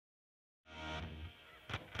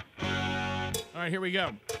right, here we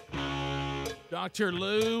go. Dr.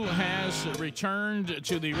 Lou has returned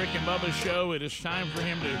to the Rick and Bubba show. It is time for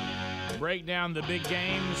him to break down the big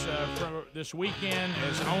games for this weekend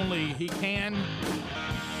as only he can.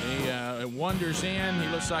 He wanders in. He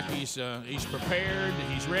looks like he's prepared.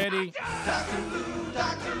 He's ready. Dr. Lou,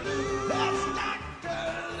 Dr. Lou, that's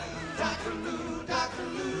Dr. Lou, Dr. Lou, Dr.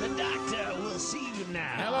 Lou. The doctor will see you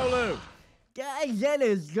now. Hello, Lou. Guys, it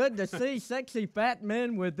is good to see sexy fat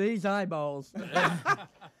men with these eyeballs.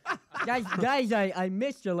 guys, I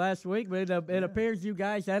missed you last week, but it appears you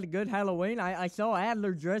guys had a good Halloween. I saw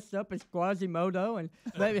Adler dressed up as Quasimodo, and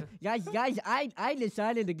guys, I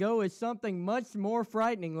decided to go as something much more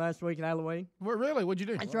frightening last week at Halloween. Well, really? What'd you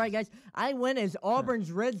do? That's right, guys. I went as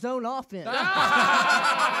Auburn's red zone offense.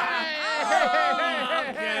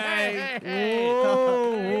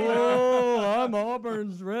 Whoa, I'm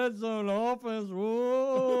Auburn's red zone offense.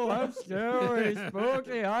 Whoa, I'm scary,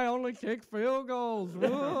 spooky. I only kick field goals.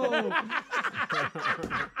 Whoa.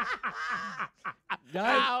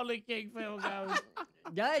 I only kick field goals.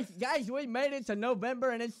 Guys, we made it to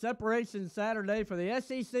November, and it's separation Saturday for the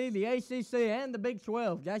SEC, the ACC, and the Big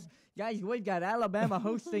 12. Guys, we've got Alabama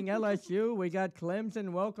hosting LSU. We got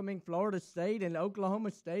Clemson welcoming Florida State, and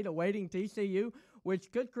Oklahoma State awaiting TCU,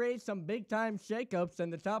 which could create some big-time shakeups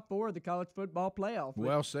in the top four of the college football playoff.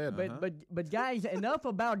 Well said. But guys, enough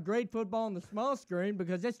about great football on the small screen,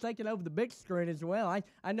 because it's taking over the big screen as well.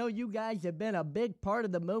 I know you guys have been a big part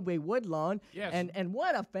of the movie Woodlawn. Yes. And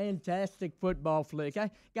what a fantastic football flick.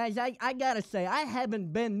 I got to say, I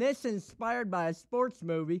haven't been this inspired by a sports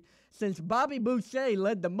movie since Bobby Boucher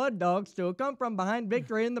led the Mud Dogs to a come-from-behind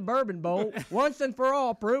victory in the Bourbon Bowl, once and for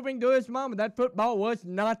all, proving to his mama that football was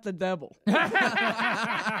not the devil. Yeah,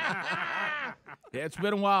 it's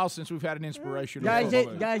been a while since we've had an inspirational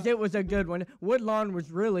Guys, it was a good one. Woodlawn was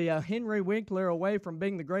really a Henry Winkler away from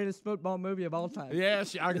being the greatest football movie of all time.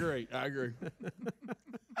 Yes, I agree.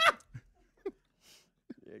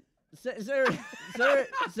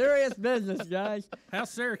 Serious business, guys. How's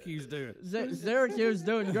Syracuse doing? Syracuse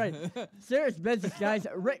doing great. Serious business, guys.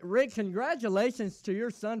 Rick, congratulations to your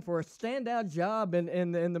son for a standout job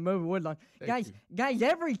in the movie Woodlawn. Guys,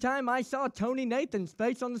 every time I saw Tony Nathan's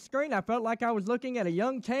face on the screen, I felt like I was looking at a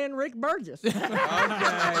young tan Rick Burgess.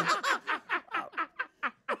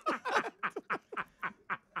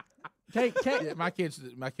 Okay. My kid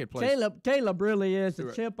plays. Caleb really is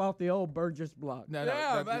a chip off the old Burgess block. No,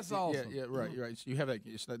 that's awesome. Yeah, right. You have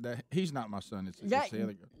that. He's not my son. It's the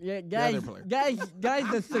other guy. Yeah, the other player.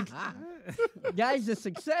 guys, the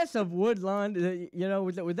success of Woodlawn,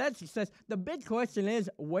 with that success, the big question is,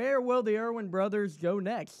 where will the Irwin brothers go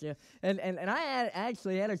next? Yeah, and I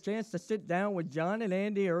actually had a chance to sit down with John and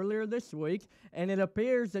Andy earlier this week, and it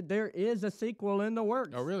appears that there is a sequel in the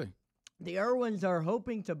works. Oh, really? The Irwins are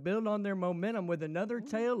hoping to build on their momentum with another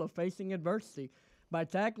tale of facing adversity by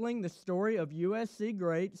tackling the story of USC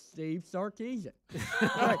great Steve Sarkisian.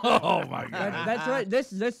 Right. Oh, my God. That's right.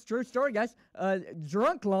 This is a true story, guys.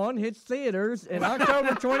 Drunk Lawn hits theaters in October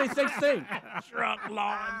 2016. Drunk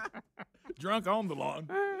lawn. Drunk on the lawn.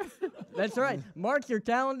 That's right. Mark your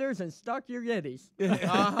calendars and stock your Yetis.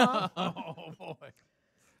 Oh, boy.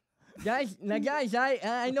 Guys,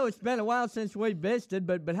 I know it's been a while since we visited,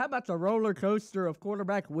 but how about the roller coaster of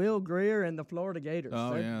quarterback Will Greer and the Florida Gators?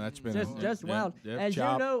 Oh, yeah, that's been just wild. As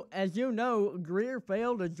you know, Greer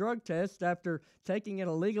failed a drug test after taking an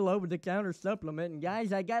illegal over-the-counter supplement. And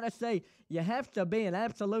guys, I gotta say, you have to be an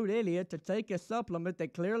absolute idiot to take a supplement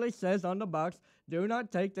that clearly says on the box, "Do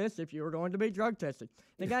not take this if you are going to be drug tested."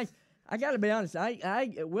 Now, guys. I got to be honest.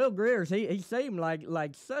 Will Greer, he seemed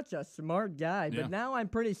like such a smart guy, but now I'm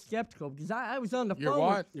pretty skeptical because I was on the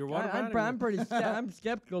phone. You're what? I'm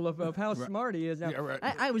skeptical of how smart he is now. Yeah, right.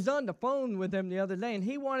 I was on the phone with him the other day, and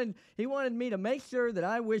he wanted me to make sure that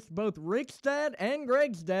I wished both Rick's dad and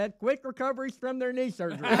Greg's dad quick recoveries from their knee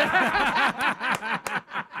surgery.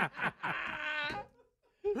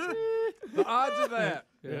 The odds of that.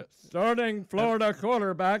 Yeah. Starting Florida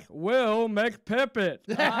quarterback Will McPippet.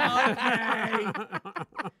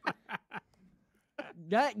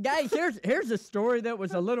 Guys, here's a story that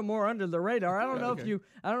was a little more under the radar. I don't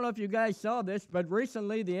know if you guys saw this, but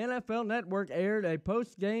recently the NFL Network aired a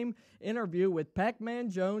post-game interview with Pac-Man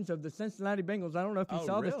Jones of the Cincinnati Bengals. I don't know if you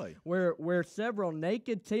saw this, where several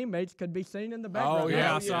naked teammates could be seen in the background. Oh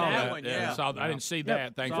yeah, I saw that one. Yeah. I didn't see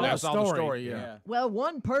that. Thankfully, I I saw the story. Yeah. Well,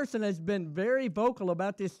 one person has been very vocal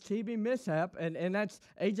about this TV mishap, and that's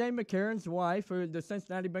A.J. McCarron's wife, who the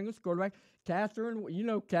Cincinnati Bengals quarterback,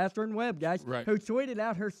 Catherine Webb, guys, right, who tweeted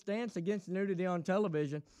out her stance against nudity on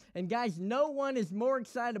television. And, guys, no one is more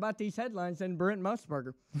excited about these headlines than Brent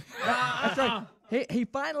Musburger. That's right. He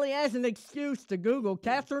finally has an excuse to Google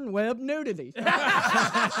Catherine Webb nudity.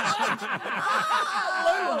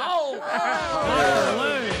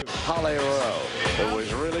 Holly Rowe, who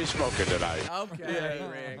was really smoking tonight. Okay,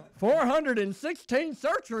 Rick. 416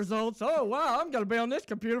 search results. Oh, wow, I'm going to be on this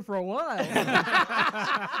computer for a while.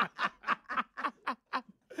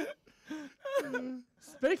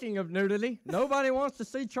 Speaking of nudity, nobody wants to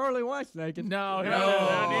see Charlie Weiss naked. No,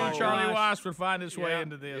 I knew Charlie Weiss would find his way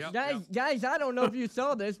into this. Guys, I don't know if you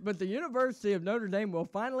saw this, but the University of Notre Dame will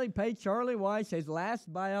finally pay Charlie Weiss his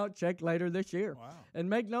last buyout check later this year. Wow. And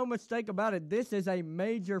make no mistake about it, this is a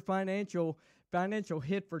major financial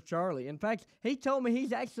hit for Charlie. In fact, he told me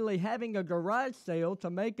he's actually having a garage sale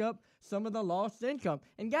to make up some of the lost income.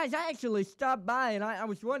 And guys, I actually stopped by and I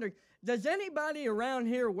was wondering, does anybody around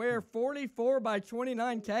here wear 44 by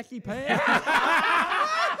 29 khaki pants?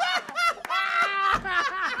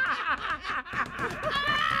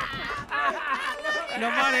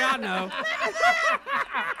 Nobody I know.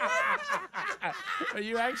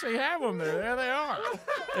 You actually have them there. There they are.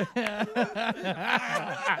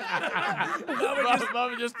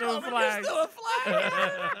 Bubba just threw a flag.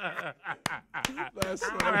 That's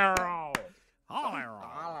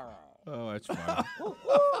Oh, that's fine.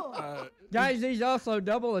 Guys, these also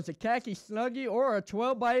double as a khaki snuggie or a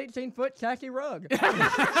 12 by 18 foot khaki rug.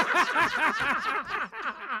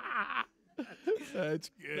 That's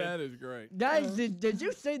good. That is great. Guys, did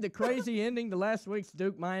you see the crazy ending to last week's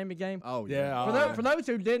Duke-Miami game? Oh, Yeah. For those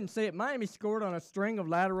who didn't see it, Miami scored on a string of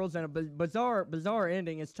laterals and a bizarre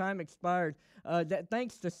ending as time expired.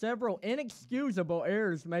 Thanks to several inexcusable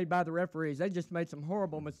errors made by the referees. They just made some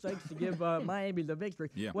horrible mistakes to give Miami the victory.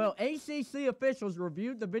 Yeah. Well, ACC officials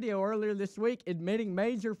reviewed the video earlier this week, admitting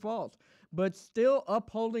major faults, but still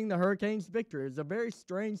upholding the Hurricanes' victory. It's a very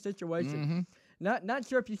strange situation. Not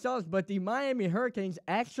sure if you saw this, but the Miami Hurricanes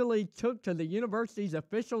actually took to the university's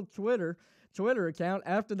official Twitter account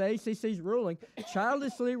after the ACC's ruling,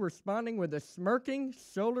 childishly responding with a smirking,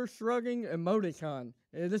 shoulder-shrugging emoticon.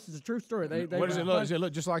 This is a true story. What does it look? Does it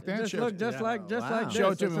look just like that? Just look just like this. Show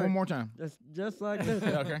it to me one more time. Just like this.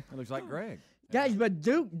 Okay. It looks like Greg. Guys, but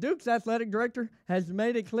Duke's athletic director has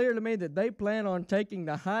made it clear to me that they plan on taking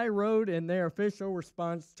the high road in their official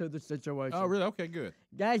response to the situation. Oh, really? Okay, good.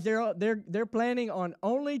 Guys, they're planning on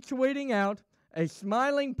only tweeting out a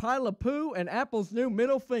smiling pile of poo and Apple's new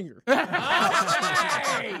middle finger.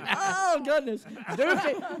 Oh, goodness.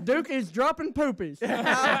 Duke is dropping poopies.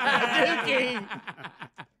 Dukey.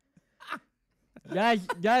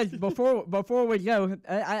 Guys, before we go,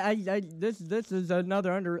 this is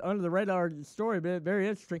another under the radar story, but very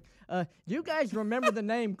interesting. Do you guys remember the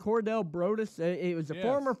name Cordell Brodus? It was a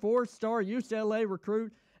former 4-star UCLA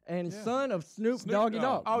recruit and son of Snoop Doggy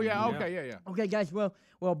Dogg. Oh yeah, okay, yeah. Okay, guys.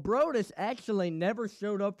 Well, Brodus actually never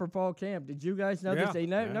showed up for fall camp. Did you guys know this? He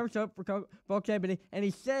never showed up for fall camp, and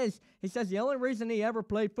he says the only reason he ever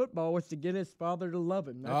played football was to get his father to love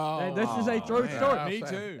him. This is a true story. Me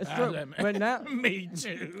too. It's true. But now, me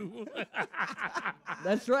too.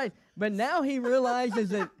 That's right. But now he realizes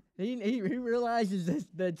that. He realizes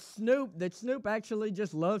that Snoop actually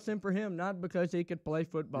just loves him for him, not because he could play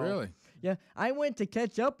football. Really? Yeah. I went to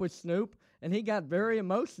catch up with Snoop, and he got very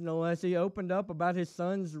emotional as he opened up about his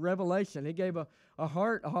son's revelation. He gave a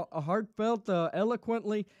heartfelt,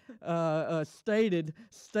 eloquently stated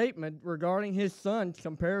statement regarding his son's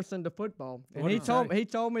comparison to football. And he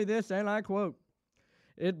told me this, and I quote,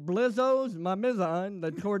 "It blizzos my mizon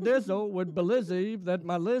that Cordizzle would believe that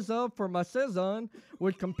my Lizza for my Cizon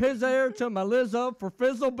would compare to my Lizza for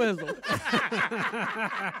Fizzle Bizzle."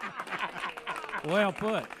 Well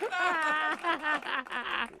put.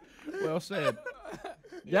 Well said.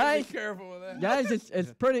 Guys, Be careful with that. Guys,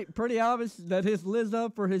 it's pretty obvious that his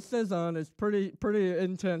Lizza for his Cizon is pretty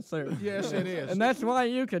intense there. Yes, it is. And that's why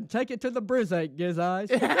you can take it to the Brizzake, Giz Eyes.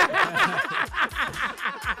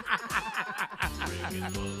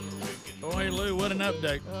 Boy, Lou, what an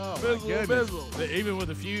update. Oh, Bizzle. Even with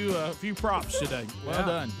a few props today. Well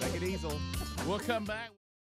done. Take it easy. We'll come back.